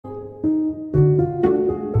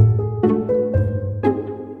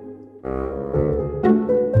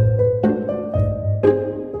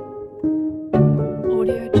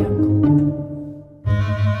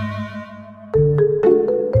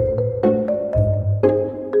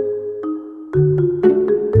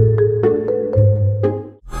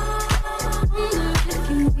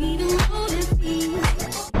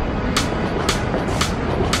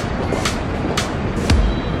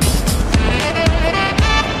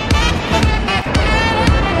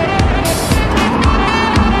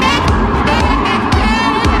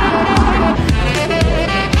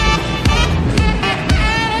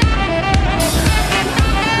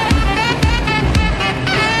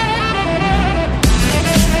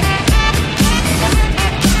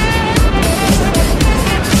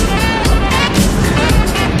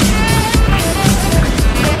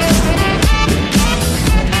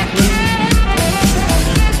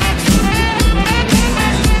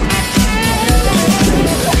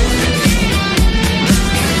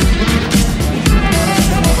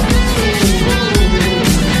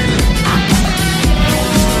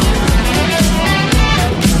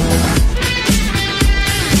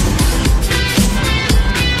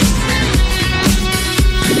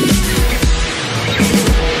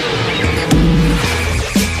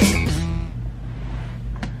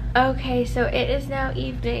Okay, so it is now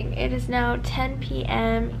evening. It is now 10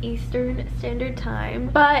 p.m. Eastern Standard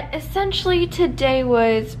Time. But essentially today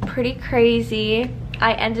was pretty crazy.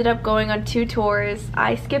 I ended up going on 2 tours.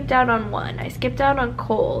 I skipped out on one. I skipped out on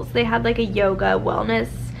Kohl's. They had like a yoga, wellness,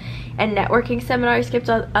 and networking seminar. I skipped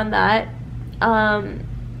on that.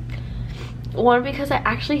 One, because I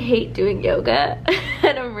actually hate doing yoga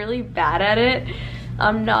and I'm really bad at it.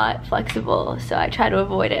 I'm not flexible, so I try to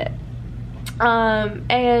avoid it.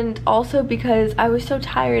 And also because I was so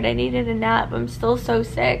tired, I needed a nap. I'm still so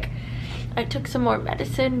sick. I took some more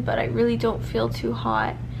medicine, but I really don't feel too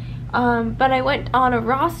hot. But I went on a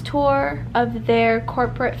Ross tour of their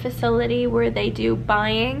corporate facility where they do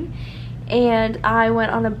buying, and I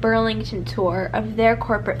went on a Burlington tour of their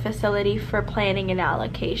corporate facility for planning and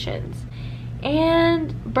allocations.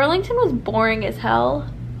 And Burlington was boring as hell.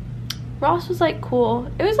 Ross was like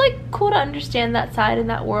cool. It was like cool to understand that side in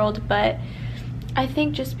that world, but I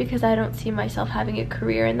think just because I don't see myself having a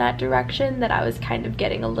career in that direction that I was kind of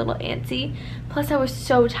getting a little antsy. Plus I was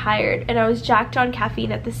so tired and I was jacked on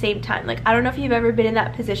caffeine at the same time. Like, I don't know if you've ever been in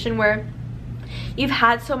that position where you've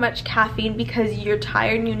had so much caffeine because you're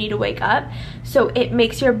tired and you need to wake up. So it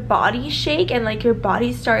makes your body shake and like your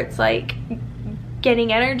body starts like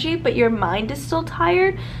getting energy, but your mind is still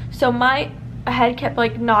tired. So my head kept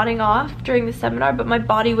like nodding off during the seminar, but my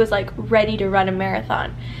body was like ready to run a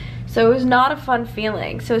marathon. So it was not a fun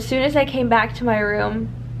feeling. So as soon as I came back to my room,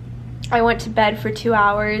 I went to bed for 2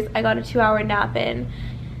 hours. I got a 2-hour nap in,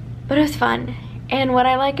 but it was fun. And what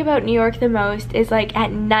I like about New York the most is like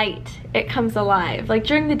at night, it comes alive. Like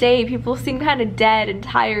during the day, people seem kind of dead and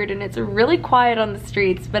tired and it's really quiet on the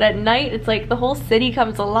streets. But at night, it's like the whole city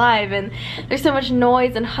comes alive and there's so much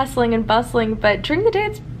noise and hustling and bustling. But during the day,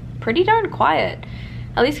 it's pretty darn quiet,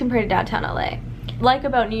 at least compared to downtown LA. Like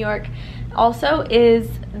about New York also is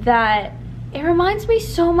that it reminds me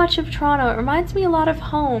so much of Toronto. It reminds me a lot of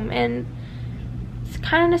home and it's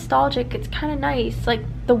kind of nostalgic. It's kind of nice. Like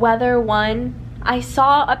the weather, I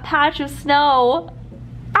saw a patch of snow.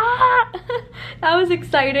 Ah! That was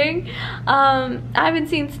exciting. I haven't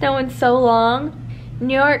seen snow in so long.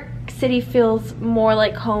 New York City feels more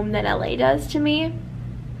like home than LA does to me.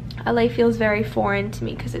 LA feels very foreign to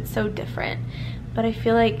me because it's so different. But I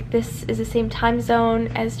feel like this is the same time zone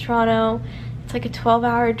as Toronto. It's like a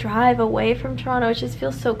 12-hour drive away from Toronto. It just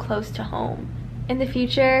feels so close to home. In the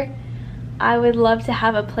future, I would love to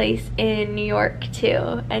have a place in New York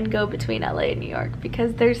too and go between LA and New York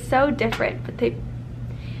because they're so different, but they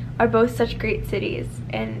are both such great cities.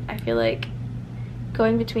 And I feel like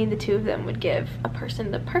going between the two of them would give a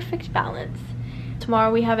person the perfect balance.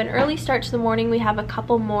 Tomorrow we have an early start to the morning. We have a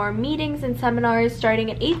couple more meetings and seminars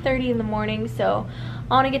starting at 8:30 in the morning, so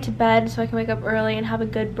I want to get to bed so I can wake up early and have a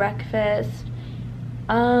good breakfast.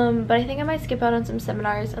 But I think I might skip out on some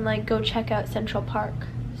seminars and like go check out Central Park.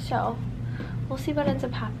 So we'll see what ends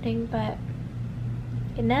up happening, but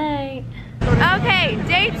good night. Okay,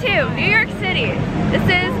 day 2, New York City. This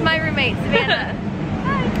is my roommate, Savannah.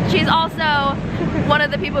 Hi. She's also one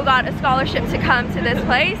of the people who got a scholarship to come to this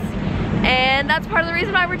place. And that's part of the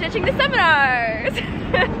reason why we're ditching the seminars,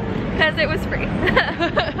 because it was free.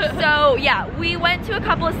 So yeah, we went to a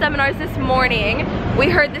couple of seminars this morning. We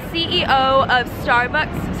heard the CEO of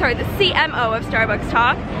Starbucks, sorry, the CMO of Starbucks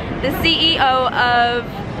talk, the CEO of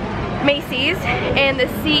Macy's, and the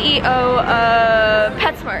CEO of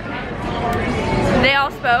PetSmart. They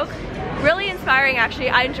all spoke. Really inspiring actually,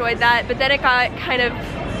 I enjoyed that, but then it got kind of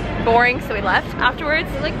boring, so we left afterwards.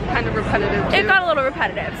 It like kind of repetitive too. It got a little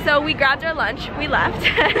repetitive, so we grabbed our lunch, we left.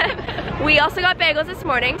 We also got bagels this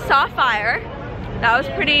morning, saw fire. That was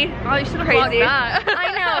pretty crazy. That.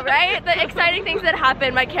 I know, right? The exciting things that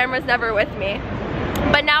happen, my camera's never with me.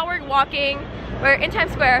 But now we're walking, we're in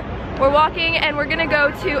Times Square, we're walking and we're gonna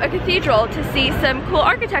go to a cathedral to see some cool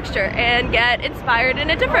architecture and get inspired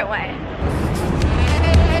in a different way.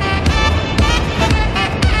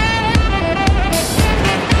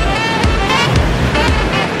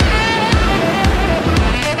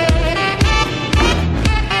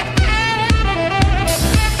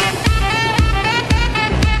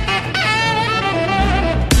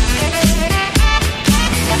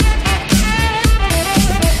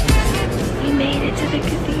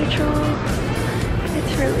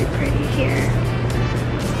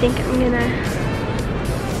 I think I'm gonna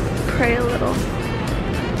pray a little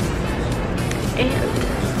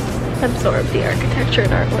and absorb the architecture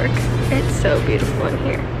and artwork. It's so beautiful in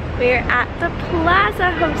here. We're at the Plaza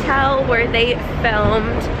Hotel where they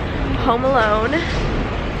filmed Home Alone.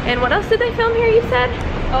 And what else did they film here, you said?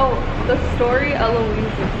 Oh, the story Eloise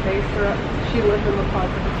is based around. She lived in the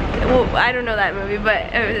Plaza Hotel. Well, I don't know that movie, but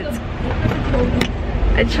it's...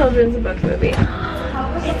 a children's book movie.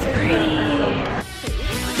 It's pretty.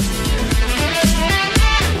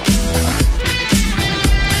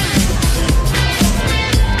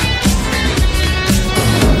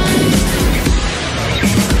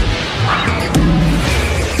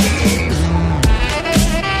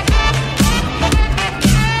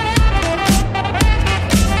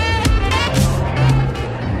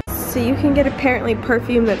 So you can get apparently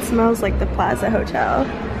perfume that smells like the Plaza Hotel.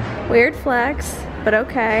 Weird flex, but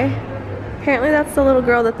okay. Apparently that's the little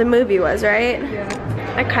girl that the movie was, right?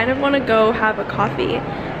 Yeah. I kind of want to go have a coffee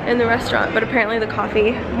in the restaurant, but apparently the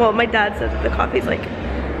coffee, well, my dad said the coffee's like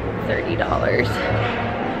 $30.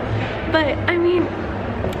 But I mean,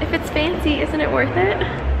 if it's fancy, isn't it worth it?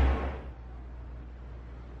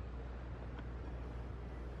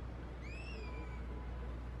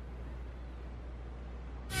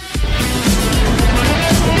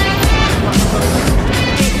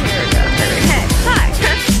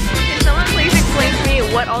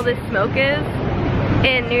 What all this smoke is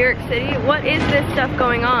in New York City. What is this stuff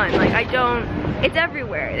going on? Like, I don't, it's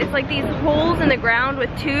everywhere. It's like these holes in the ground with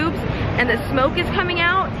tubes, and the smoke is coming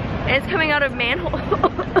out, and it's coming out of manholes.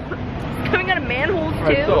 It's coming out of manholes too.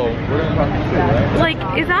 Right, so we're gonna talk to you, right?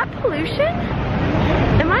 Like, is that pollution?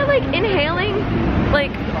 Am I like inhaling?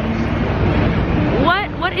 Like,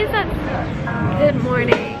 what is that? Good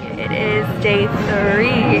morning. It is day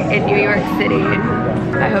 3 in New York City.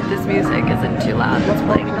 I hope this music isn't too loud. It's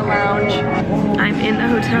playing in the lounge. I'm in the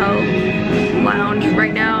hotel lounge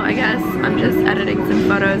right now, I guess. I'm just editing some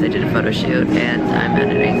photos. I did a photo shoot and I'm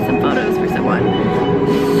editing some photos for someone.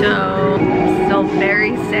 So, still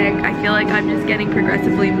very sick. I feel like I'm just getting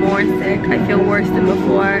progressively more sick. I feel worse than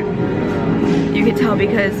before. You can tell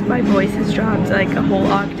because my voice has dropped like a whole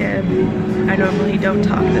octave. I normally don't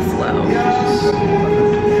talk this low.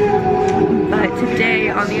 But today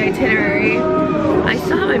on the itinerary, I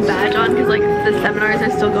still have my badge on because like the seminars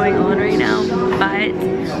are still going on right now, but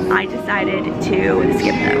I decided to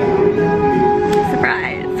skip them.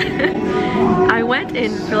 Surprise. I went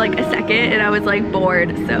in for like a second and I was like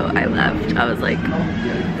bored, so I left. I was like,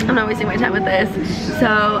 I'm not wasting my time with this. So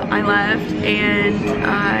I left and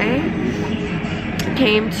I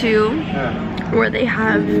came to where they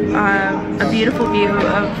have a beautiful view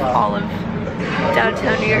of all of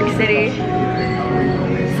downtown New York City.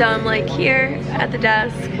 So I'm like here at the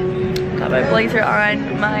desk, got my blazer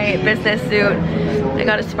on, my business suit, I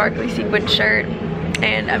got a sparkly sequin shirt,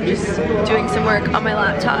 and I'm just doing some work on my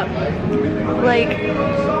laptop. Like,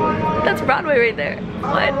 that's Broadway right there.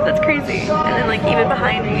 What? That's crazy. And then like even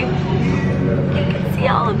behind me, you can see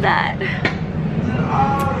all of that.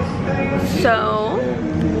 So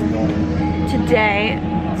today,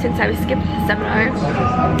 since I skipped the seminar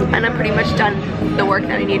and I'm pretty much done the work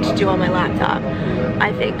that I need to do on my laptop,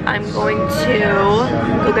 I think I'm going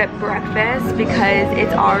to go get breakfast because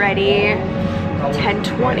it's already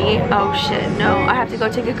 10:20. Oh shit, no, I have to go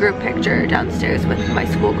take a group picture downstairs with my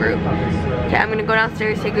school group. Okay, I'm gonna go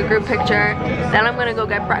downstairs, take a group picture, then I'm gonna go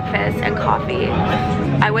get breakfast and coffee.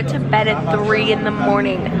 I went to bed at 3 in the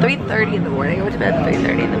morning, 3:30 in the morning. I went to bed at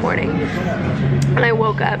 3:30 in the morning. And I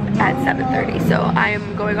woke up at 7:30, so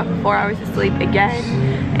I'm going off 4 hours of sleep again,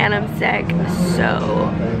 and I'm sick,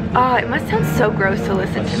 so, oh, it must sound so gross to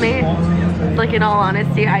listen to me. Like, in all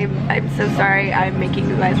honesty, I'm so sorry I'm making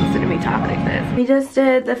you guys listen to me talk like this. We just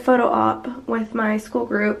did the photo op with my school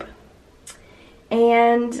group,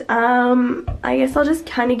 and I guess I'll just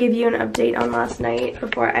kind of give you an update on last night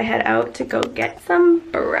before I head out to go get some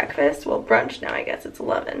breakfast. Well, brunch now, I guess it's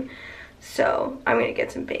 11, so I'm gonna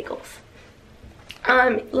get some bagels.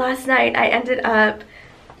 Last night I ended up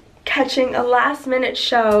catching a last-minute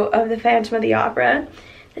show of the Phantom of the Opera.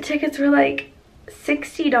 The tickets were like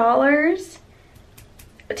 $60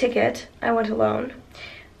 a ticket. I went alone.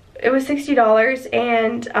 It was $60,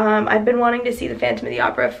 and I've been wanting to see the Phantom of the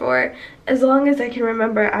Opera for as long as I can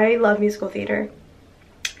remember. I love musical theater,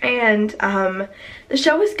 and the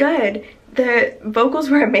show was good. The vocals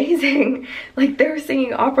were amazing. Like, they were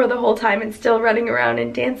singing opera the whole time and still running around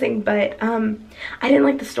and dancing, but I didn't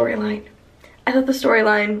like the storyline. I thought the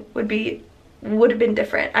storyline would have been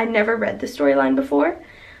different. I never read the storyline before.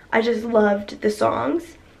 I just loved the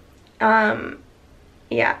songs.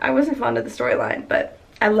 Yeah, I wasn't fond of the storyline, but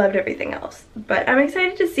I loved everything else. But I'm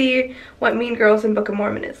excited to see what Mean Girls and Book of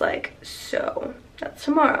Mormon is like. So that's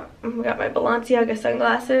tomorrow. I got my Balenciaga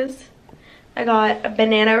sunglasses. I got a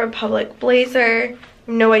Banana Republic blazer.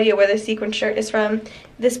 No idea where the sequin shirt is from.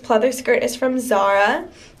 This pleather skirt is from Zara.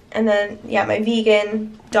 And then, yeah, my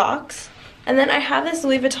vegan docs. And then I have this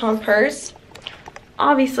Louis Vuitton purse.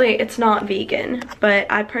 Obviously, it's not vegan, but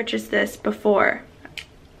I purchased this before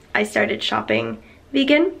I started shopping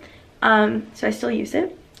vegan, so I still use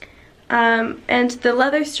it. And the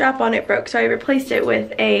leather strap on it broke, so I replaced it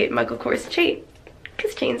with a Michael Kors chain,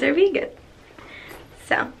 because chains are vegan.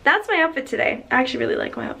 So that's my outfit today. I actually really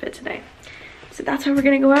like my outfit today. So that's how we're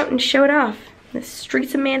gonna go out and show it off in the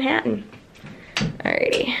streets of Manhattan.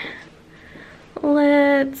 Alrighty,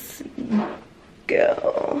 let's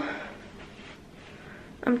go.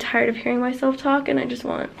 I'm tired of hearing myself talk and I just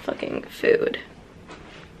want fucking food.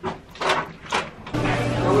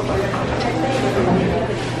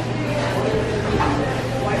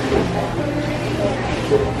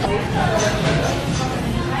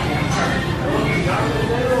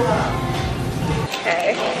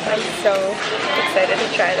 Okay, I'm so excited to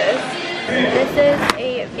try this. This is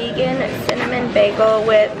a vegan cinnamon bagel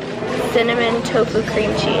with cinnamon tofu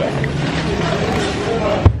cream cheese.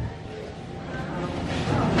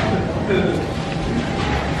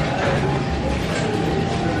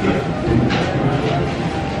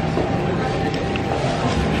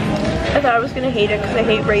 I thought I was gonna hate it because I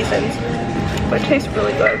hate raisins, but it tastes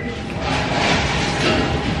really good.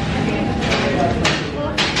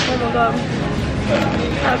 Oh my god.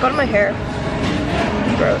 Oh, it got in my hair.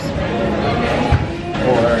 Gross.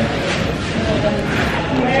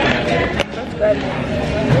 That's good.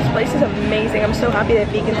 This place is amazing. I'm so happy they have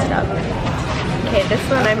vegan stuff. Okay, this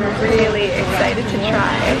one I'm really excited to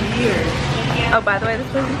try. Oh, by the way, this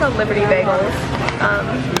place is called Liberty Bagels.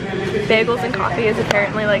 Bagels and coffee is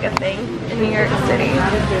apparently like a thing in New York City.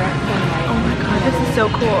 Oh my god, this is so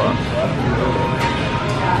cool.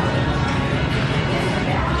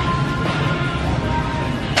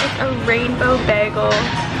 It's a rainbow bagel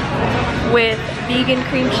with vegan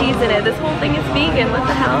cream cheese in it. This whole thing is vegan. What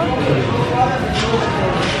the hell?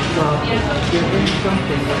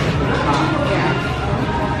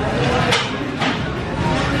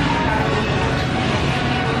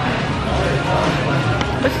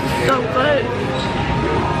 This is so good.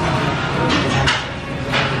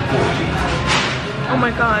 Oh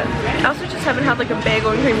my god. I also just haven't had like a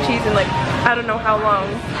bagel and cream cheese in like I don't know how long.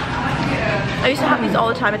 I used to have these all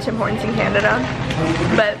the time at Tim Hortons in Canada,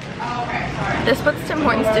 but this puts Tim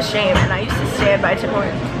Hortons to shame and I used to stand by Tim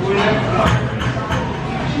Hortons.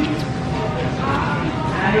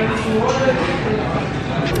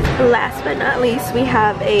 Last but not least, we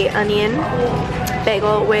have a onion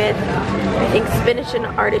bagel with, I think, spinach and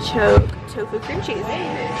artichoke tofu cream cheese.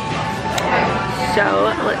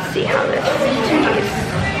 So let's see how this tastes.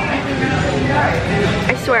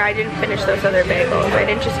 I swear I didn't finish those other bagels. I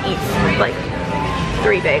didn't just eat like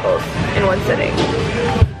 3 bagels in one sitting.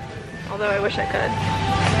 Although I wish I could.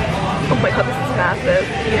 Oh my god, this is massive.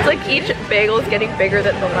 It's like each bagel is getting bigger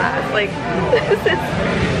than the last. Like,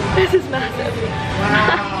 this is massive.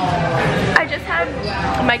 I just had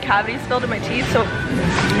my cavities filled in my teeth, so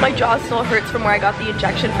my jaw still hurts from where I got the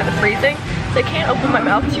injection for the freezing. So I can't open my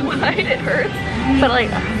mouth too wide, it hurts. But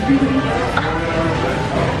like,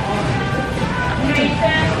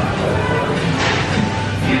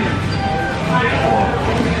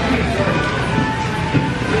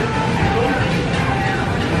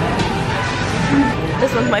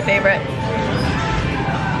 this one's my favorite.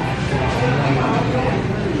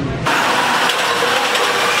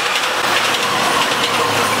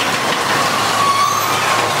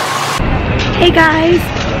 Hey guys,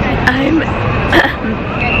 I'm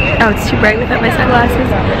oh, it's too bright without my sunglasses.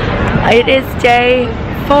 It is day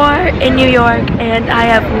 4 in New York and I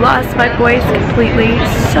have lost my voice completely,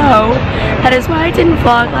 so that is why I didn't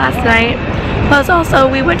vlog last night. Plus also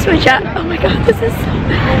we went to a jazz, oh my god, this is so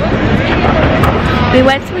bad. We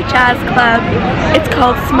went to a jazz club, it's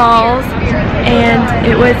called Smalls, and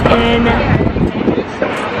it was in,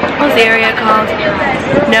 what was the area called?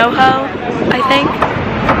 NoHo, I think?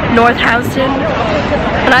 North Houston.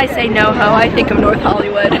 When I say NoHo, I think of North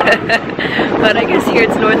Hollywood, but I guess here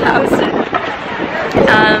it's North Houston.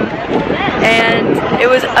 And it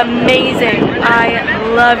was amazing. I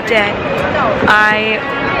loved it. I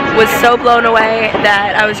was so blown away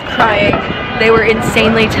that I was crying. They were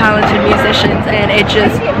insanely talented musicians and it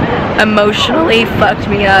just emotionally fucked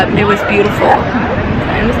me up. It was beautiful.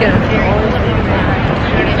 I'm just gonna...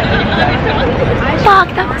 Fuck,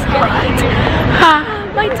 that was hot. Ah.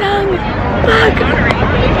 My tongue. Fuck.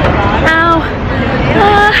 Ow.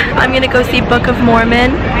 I'm gonna go see Book of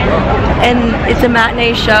Mormon, and it's a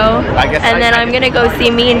matinee show. And then I'm gonna go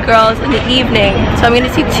see Mean Girls in the evening. So I'm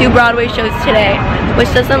gonna see 2 Broadway shows today,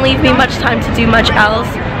 which doesn't leave me much time to do much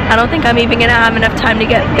else. I don't think I'm even gonna have enough time to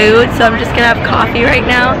get food, so I'm just gonna have coffee right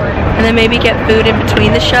now, and then maybe get food in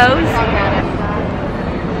between the shows.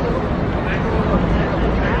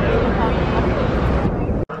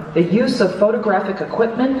 the use of photographic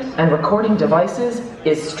equipment and recording devices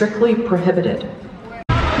is strictly prohibited.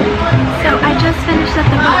 So I just finished up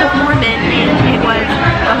the Book of Mormon and it was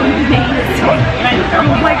amazing.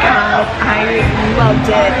 Oh my god, I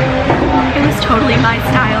loved it. It was totally my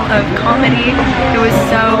style of comedy. It was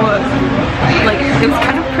so, like, it was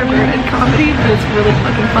kind of perverted comedy, but it was really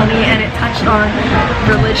fucking funny, and it touched on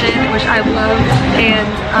religion, which I loved, and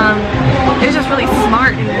it was just really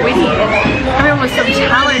smart and witty, and everyone was so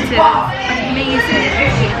talented. Amazing.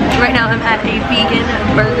 Right now I'm at a vegan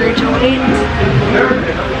burger joint.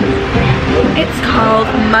 It's called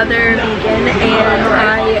Mother Vegan, and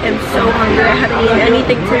I am so hungry. I haven't eaten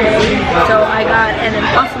anything today, so I got an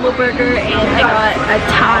Impossible Burger and I got a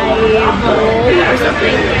Thai bowl or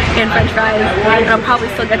something and french fries, and I'll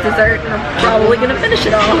probably still get dessert, and I'm probably gonna finish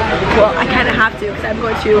it all. Well, I kind of have to because I'm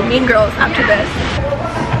going to Mean Girls after this.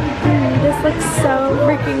 This looks so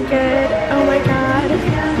freaking good. Oh my god.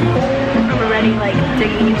 I'm already like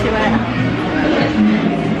digging into it.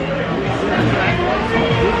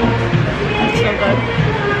 So good.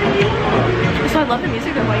 So I love the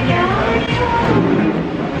music they're playing here.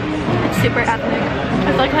 It's super ethnic.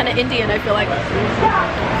 It's like kind of Indian, I feel like.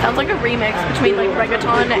 Sounds like a remix between like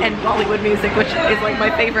reggaeton and Bollywood music, which is like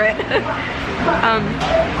my favorite.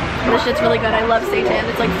 This shit's really good. I love seitan.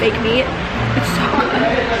 It's like fake meat. It's so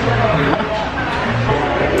good.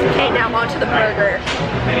 Okay, now on to the burger.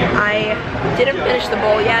 I didn't finish the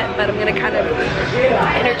bowl yet, but I'm gonna kind of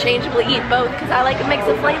interchangeably eat both because I like a mix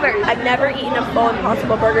of flavors. I've never eaten a full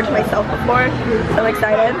Impossible Burger to myself before, so I'm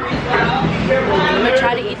excited. I'm gonna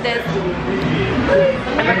try to eat this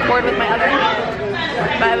and record with my other hand,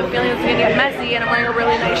 but I have a feeling it's gonna get messy, and I'm wearing a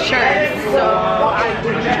really nice shirt, so I'm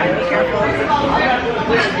gonna try to be careful.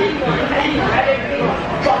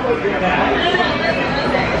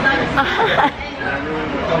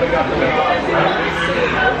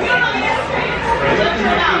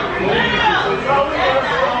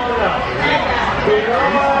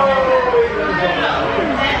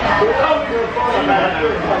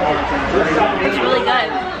 It's really good.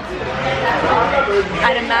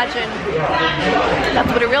 I'd imagine that's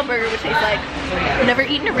what a real burger would taste like. I've never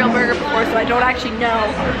eaten a real burger before, so I don't actually know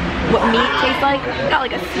what meat tastes like. It's got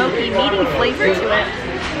like a smoky, meaty flavor to it.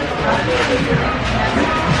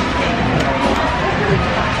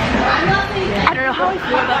 I don't know how I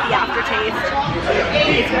feel about the aftertaste.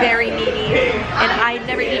 It's very meaty, and I've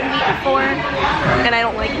never eaten meat before, and I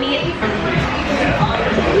don't like meat.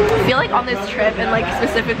 I feel like on this trip, and like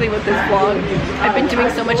specifically with this vlog, I've been doing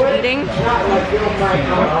so much eating.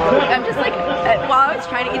 I'm just like, while I was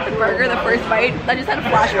trying to eat the burger, the first bite, I just had a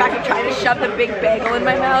flashback of trying to shove the big bagel in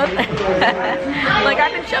my mouth. Like,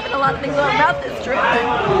 I've been shoving a lot of things in my mouth this trip.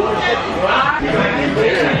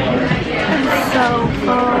 I'm so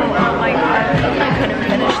full. Oh my god, I couldn't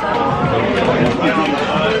finish them.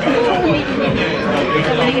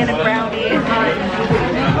 I'm gonna get a brownie.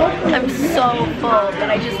 I'm so full, but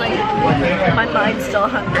I just like, my mind's still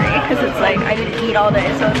hungry because it's like I didn't eat all day,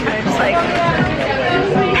 so it's kind of just like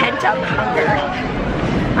pent up hunger.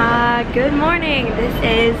 Good morning. This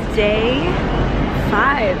is day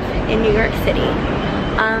 5 in New York City.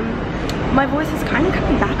 My voice is kind of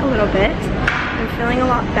coming back a little bit. I'm feeling a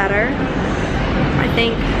lot better. I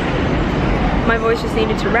think my voice just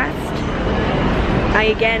needed to rest. I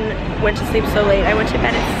again went to sleep so late. I went to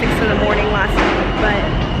bed at 6 in the morning last night, but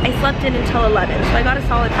I slept in until 11, so I got a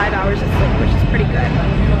solid 5 hours of sleep, which is pretty good.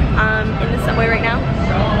 In the subway right now.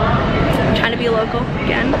 I'm trying to be a local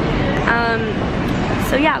again.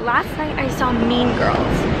 So yeah, last night I saw Mean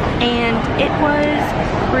Girls, and it was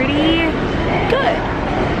pretty good.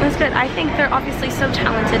 It was good. I think they're obviously so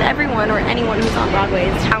talented. Everyone or anyone who's on Broadway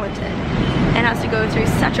is talented and has to go through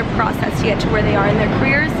such a process to get to where they are in their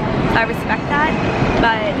careers. So I respect that,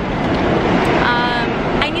 but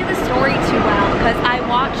I knew the story too well because I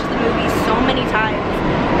watched the movie so many times.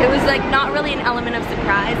 It was like not really an element of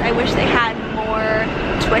surprise. I wish they had more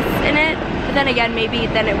twists in it, but then again, maybe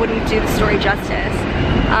then it wouldn't do the story justice.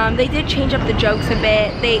 They did change up the jokes a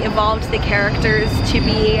bit. They evolved the characters to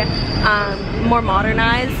be more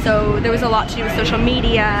modernized, so there was a lot to do with social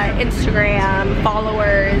media, Instagram,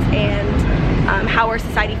 followers, and how our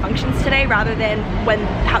society functions today rather than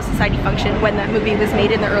how society functioned when that movie was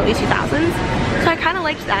made in the early 2000s. So I kind of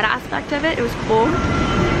liked that aspect of it. It was cool,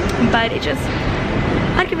 but it just,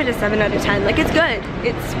 I'd give it a 7 out of 10. Like, it's good,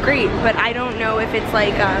 it's great, but I don't know if it's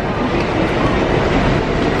like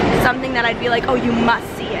something that I'd be like, oh, you must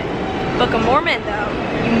see it. Book of Mormon though,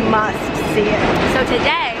 you must see it. So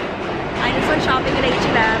today I just went shopping at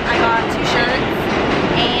H&M. I got 2 shirts,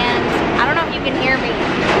 and I don't know if you can hear me,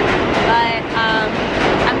 but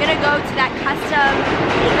I'm gonna go to that custom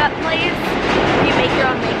makeup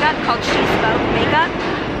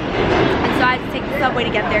subway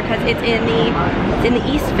to get there because it's in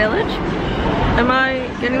the East Village. Am I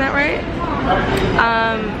getting that right?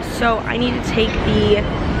 So I need to take the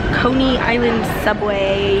Coney Island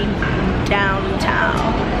subway downtown.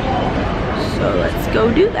 So let's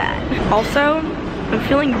go do that. Also, I'm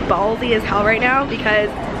feeling ballsy as hell right now because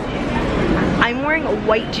I'm wearing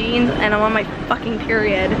white jeans and I'm on my fucking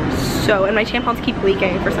period. So, and my tampons keep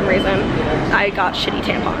leaking for some reason. I got shitty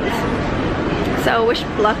tampons. So wish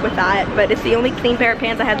luck with that, but it's the only clean pair of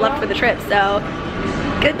pants I had left for the trip, so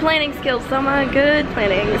good planning skills, Soma, good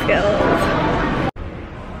planning skills.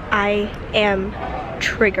 I am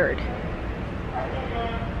triggered.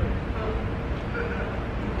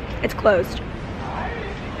 It's closed.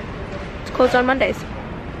 It's closed on Mondays.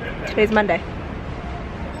 Today's Monday.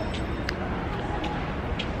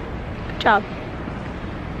 Good job.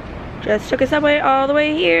 Just took a subway all the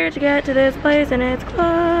way here to get to this place and it's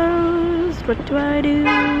closed. What do I do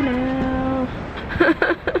now?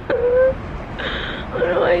 What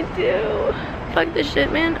do I do? Fuck this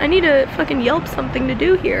shit, man. I need to fucking Yelp something to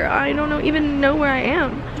do here. I don't even know where I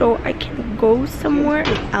am. So I can go somewhere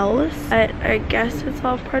else. But I guess it's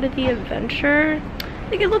all part of the adventure.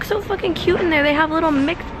 Like, it looks so fucking cute in there. They have little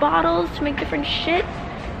mixed bottles to make different shit.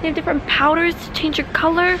 They have different powders to change your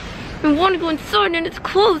color. I want to go inside and it's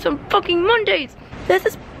closed on fucking Mondays. This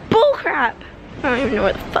is bullcrap. I don't even know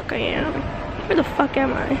where the fuck I am. Where the fuck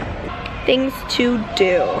am I? Things to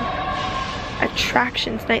do.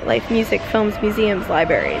 Attractions, nightlife, music, films, museums,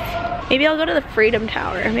 libraries. Maybe I'll go to the Freedom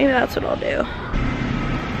Tower. Maybe that's what I'll do.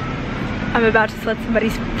 I'm about to slit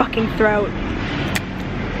somebody's fucking throat.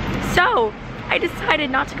 So, I decided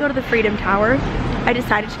not to go to the Freedom Tower. I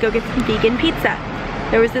decided to go get some vegan pizza.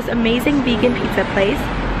 There was this amazing vegan pizza place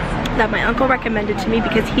that my uncle recommended to me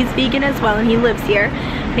because he's vegan as well and he lives here.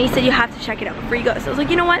 And he said you have to check it out before you go. So I was like,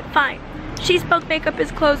 you know what, fine. She spoke makeup is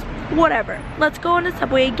closed, whatever. Let's go on the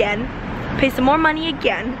subway again, pay some more money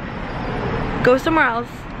again, go somewhere else,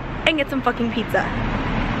 and get some fucking pizza.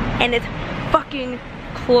 And it's fucking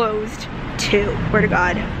closed too. Swear to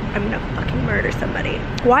God, I'm gonna fucking murder somebody.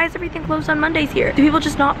 Why is everything closed on Mondays here? Do people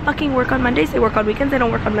just not fucking work on Mondays? They work on weekends, they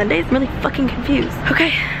don't work on Mondays? I'm really fucking confused.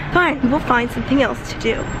 Okay, fine, we'll find something else to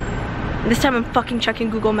do. This time I'm fucking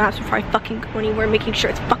checking Google Maps before I fucking go anywhere, making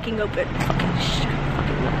sure it's fucking open. Fucking shit,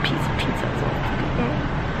 fucking little piece of pizza.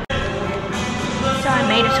 So I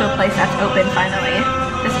made it to a place that's open finally.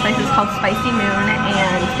 This place is called Spicy Moon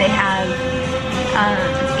and they have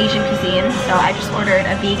Asian cuisine. So I just ordered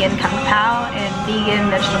a vegan kung pao and vegan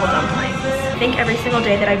vegetable dumplings. I think every single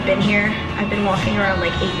day that I've been here, I've been walking around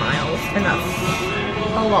like 8 miles and that's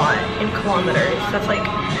a lot in kilometers. That's like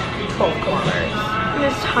 12 kilometers. I'm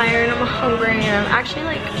just tired, I'm hungry, and I'm actually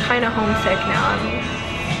like kind of homesick now.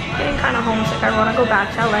 I'm getting kind of homesick. I want to go back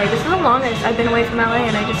to LA. This is the longest I've been away from LA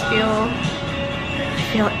and I just feel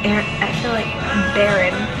like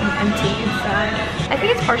barren and empty inside. I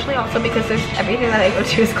think it's partially also because there's everything that I go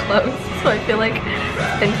to is closed, so I feel like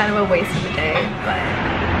it's been kind of a waste of a day, but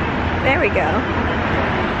there we go.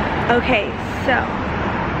 Okay, so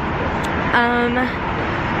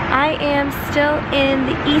I am still in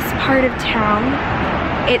the east part of town.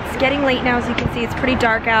 It's getting late now, as you can see. It's pretty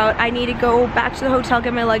dark out. I need to go back to the hotel,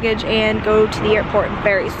 get my luggage, and go to the airport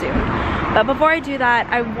very soon. But before I do that,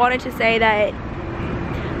 I wanted to say that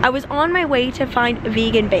I was on my way to find a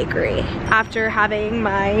vegan bakery after having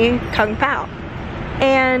my kung pao.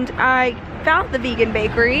 And I found the vegan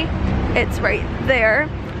bakery. It's right there.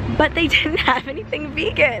 But they didn't have anything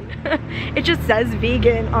vegan. It just says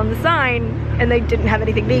vegan on the sign and they didn't have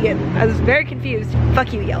anything vegan. I was very confused.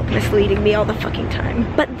 Fuck you, Yelp, misleading me all the fucking time.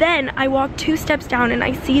 But then I walk 2 steps down and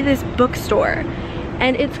I see this bookstore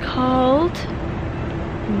and it's called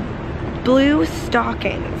Blue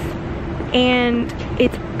Stockings. And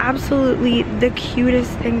it's absolutely the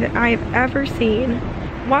cutest thing that I've ever seen.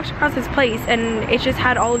 Walked across this place and it just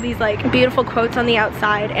had all of these like beautiful quotes on the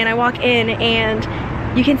outside, and I walk in and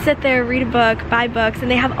you can sit there, read a book, buy books,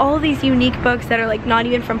 and they have all of these unique books that are like not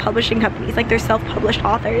even from publishing companies, like they're self-published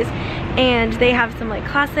authors. And they have some like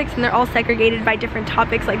classics and they're all segregated by different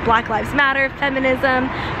topics like Black Lives Matter, feminism,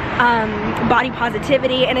 body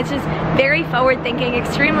positivity, and it's just very forward-thinking,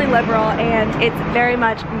 extremely liberal, and it's very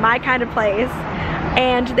much my kind of place.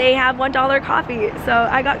 And they have $1 coffee. So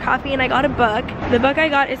I got coffee and I got a book. The book I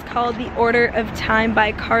got is called The Order of Time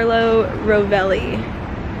by Carlo Rovelli.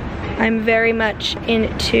 I'm very much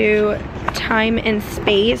into time and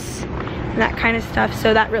space and that kind of stuff,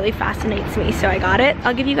 so that really fascinates me, so I got it.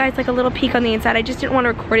 I'll give you guys like a little peek on the inside. I just didn't want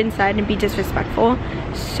to record inside and be disrespectful,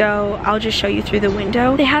 so I'll just show you through the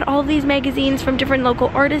window. They had all these magazines from different local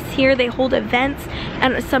artists here. They hold events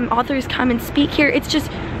and some authors come and speak here. It's just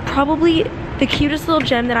probably the cutest little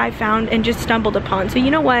gem that I found and just stumbled upon. So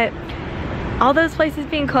you know what? All those places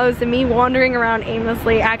being closed and me wandering around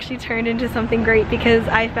aimlessly actually turned into something great because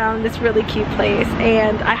I found this really cute place,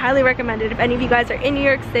 and I highly recommend it. If any of you guys are in New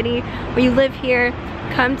York City or you live here,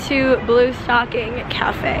 come to Blue Stocking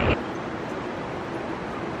Cafe.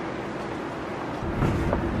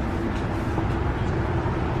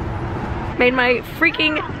 Made my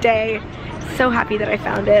freaking day. So happy that I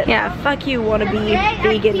found it. Yeah, fuck you wannabe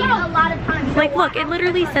vegan. Like look, it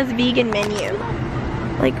literally says vegan menu.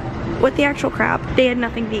 Like, what the actual crap? They had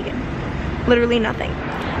nothing vegan. Literally nothing.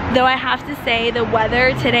 Though I have to say the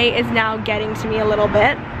weather today is now getting to me a little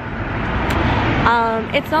bit.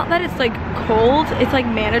 It's not that it's like cold, it's like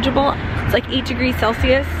manageable. It's like 8 degrees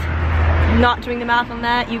Celsius. Not doing the math on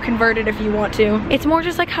that, you convert it if you want to. It's more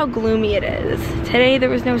just like how gloomy it is. Today there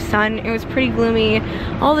was no sun, it was pretty gloomy.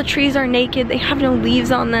 All the trees are naked, they have no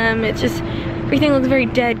leaves on them. It's just, everything looks very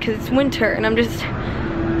dead because it's winter, and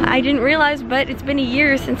I didn't realize, but it's been a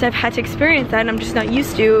year since I've had to experience that, and I'm just not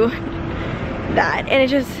used to that. And it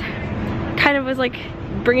just kind of was like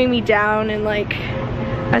bringing me down, and like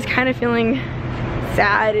I was kind of feeling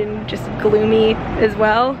sad and just gloomy as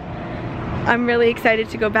well. I'm really excited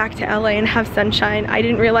to go back to LA and have sunshine. I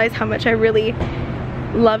didn't realize how much I really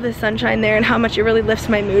love the sunshine there and how much it really lifts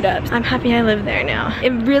my mood up. I'm happy I live there now. It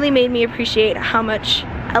really made me appreciate how much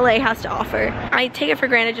LA has to offer. I take it for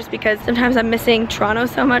granted just because sometimes I'm missing Toronto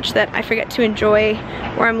so much that I forget to enjoy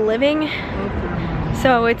where I'm living.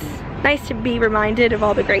 So it's nice to be reminded of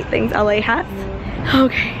all the great things LA has.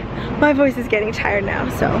 Okay, my voice is getting tired now,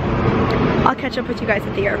 so I'll catch up with you guys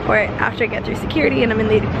at the airport after I get through security and I'm in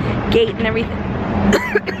the gate and everything.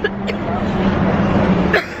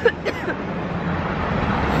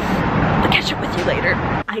 I'll catch up with you later.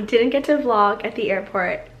 I didn't get to vlog at the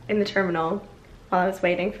airport in the terminal while I was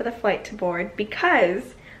waiting for the flight to board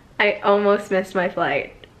because I almost missed my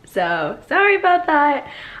flight. So sorry about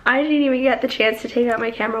that. I didn't even get the chance to take out my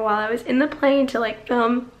camera while I was in the plane to like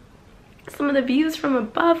film some of the views from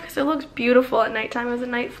above because it looks beautiful at nighttime. It was a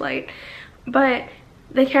night flight, but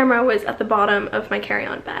the camera was at the bottom of my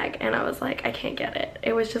carry-on bag and I was like, I can't get it.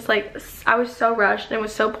 It was just like, I was so rushed and it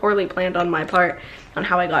was so poorly planned on my part on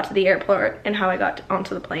how I got to the airport and how I got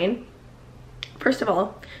onto the plane. First of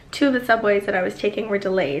all, 2 of the subways that I was taking were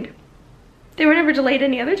delayed. They were never delayed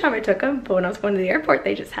any other time I took them, but when I was going to the airport,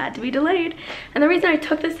 they just had to be delayed. And the reason I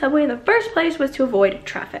took the subway in the first place was to avoid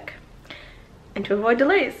traffic and to avoid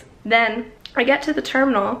delays. Then I get to the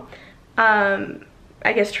terminal,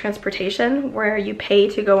 I guess transportation, where you pay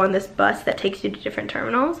to go on this bus that takes you to different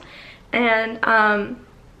terminals. And I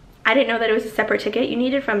didn't know that it was a separate ticket you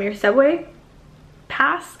needed from your subway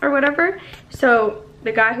pass or whatever. So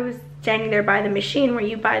the guy who was standing there by the machine where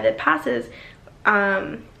you buy the passes,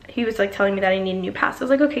 he was like telling me that I need a new pass. I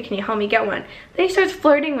was like, okay, can you help me get one? Then he starts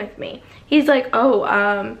flirting with me. He's like,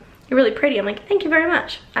 oh, you're really pretty. I'm like, thank you very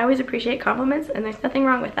much. I always appreciate compliments and there's nothing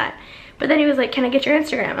wrong with that. But then he was like, can I get your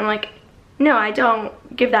Instagram? I'm like, no, I don't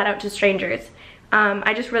give that out to strangers.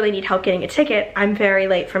 I just really need help getting a ticket. I'm very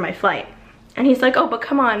late for my flight. And he's like, oh, but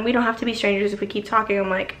come on, we don't have to be strangers if we keep talking. I'm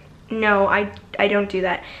like, no, I don't do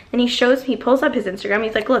that. And he shows me, he pulls up his Instagram.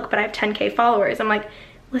 He's like, look, but I have 10K followers. I'm like,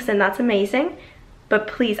 listen, that's amazing, but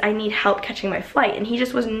please, I need help catching my flight. And he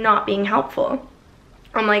just was not being helpful.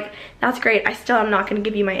 I'm like, that's great. I still am not gonna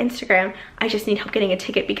give you my Instagram. I just need help getting a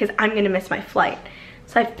ticket because I'm gonna miss my flight.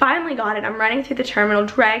 So I finally got it. I'm running through the terminal,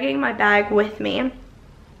 dragging my bag with me.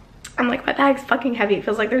 I'm like, my bag's fucking heavy. It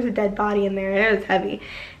feels like there's a dead body in there. It was heavy.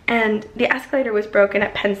 And the escalator was broken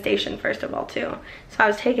at Penn Station, first of all, too. So I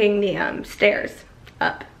was taking the stairs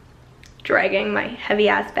up, dragging my heavy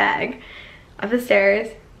ass bag up the stairs.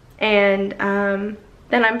 And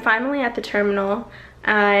then I'm finally at the terminal,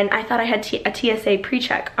 and I thought I had a TSA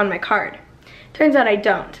pre-check on my card. Turns out I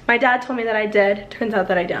don't. My dad told me that I did. Turns out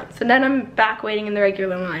that I don't. So then I'm back waiting in the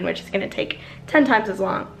regular line, which is gonna take 10 times as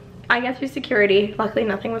long. I get through security. Luckily,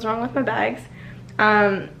 nothing was wrong with my bags.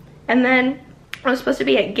 And then I was supposed to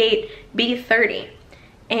be at gate B30.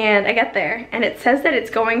 And I get there, and it says that it's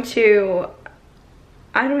going to,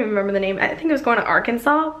 I don't even remember the name. I think it was going to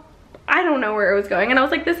Arkansas. I don't know where it was going. And I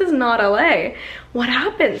was like, this is not LA. What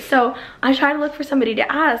happened? So I try to look for somebody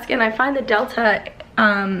to ask, and I find the Delta,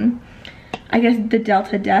 I guess the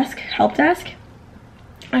Delta desk, help desk.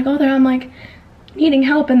 I go there, I'm like, needing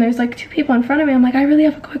help, and there's like 2 people in front of me. I'm like, I really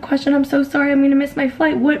have a quick question. I'm so sorry, I'm gonna miss my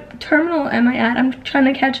flight. What terminal am I at? I'm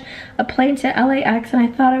trying to catch a plane to LAX, and I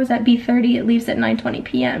thought I was at B30. It leaves at 9:20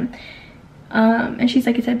 p.m. And she's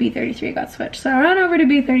like, it's at B33, it got switched. So I ran over to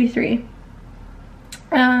B33.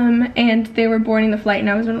 And they were boarding the flight, and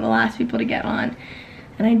I was one of the last people to get on.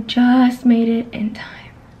 And I just made it in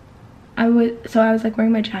time. I was like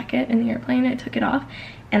wearing my jacket in the airplane. I took it off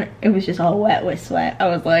and it was just all wet with sweat. I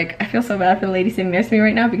was like, I feel so bad for the lady sitting next to me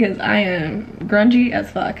right now because I am grungy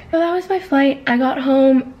as fuck. So that was my flight. I got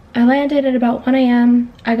home. I landed at about 1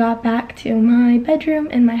 a.m. I got back to my bedroom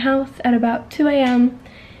in my house at about 2 a.m.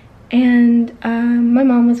 and my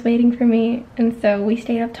mom was waiting for me, and so we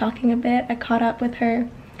stayed up talking a bit. I caught up with her.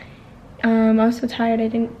 I was so tired I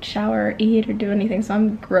didn't shower or eat or do anything, so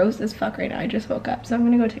I'm gross as fuck right now. I just woke up, so I'm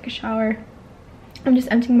gonna go take a shower. I'm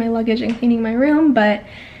just emptying my luggage and cleaning my room, but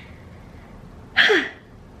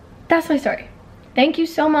that's my story. Thank you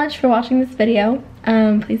so much for watching this video.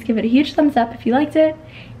 Please give it a huge thumbs up if you liked it,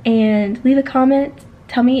 and leave a comment.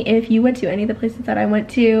 Tell me if you went to any of the places that I went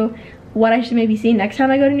to, what I should maybe see next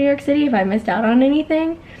time I go to New York City, if I missed out on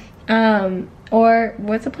anything, or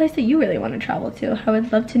what's a place that you really want to travel to. I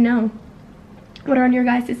would love to know. What are on your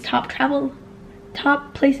guys' top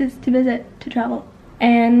places to visit, to travel?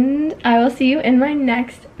 And I will see you in my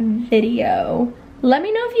next video. Let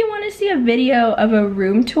me know if you want to see a video of a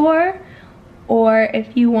room tour or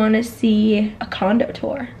if you want to see a condo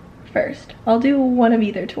tour first. I'll do one of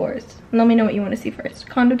either tours. Let me know what you want to see first.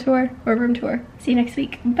 Condo tour or room tour. See you next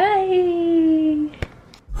week. Bye!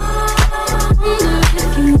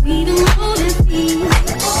 You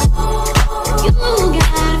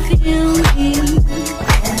gotta feel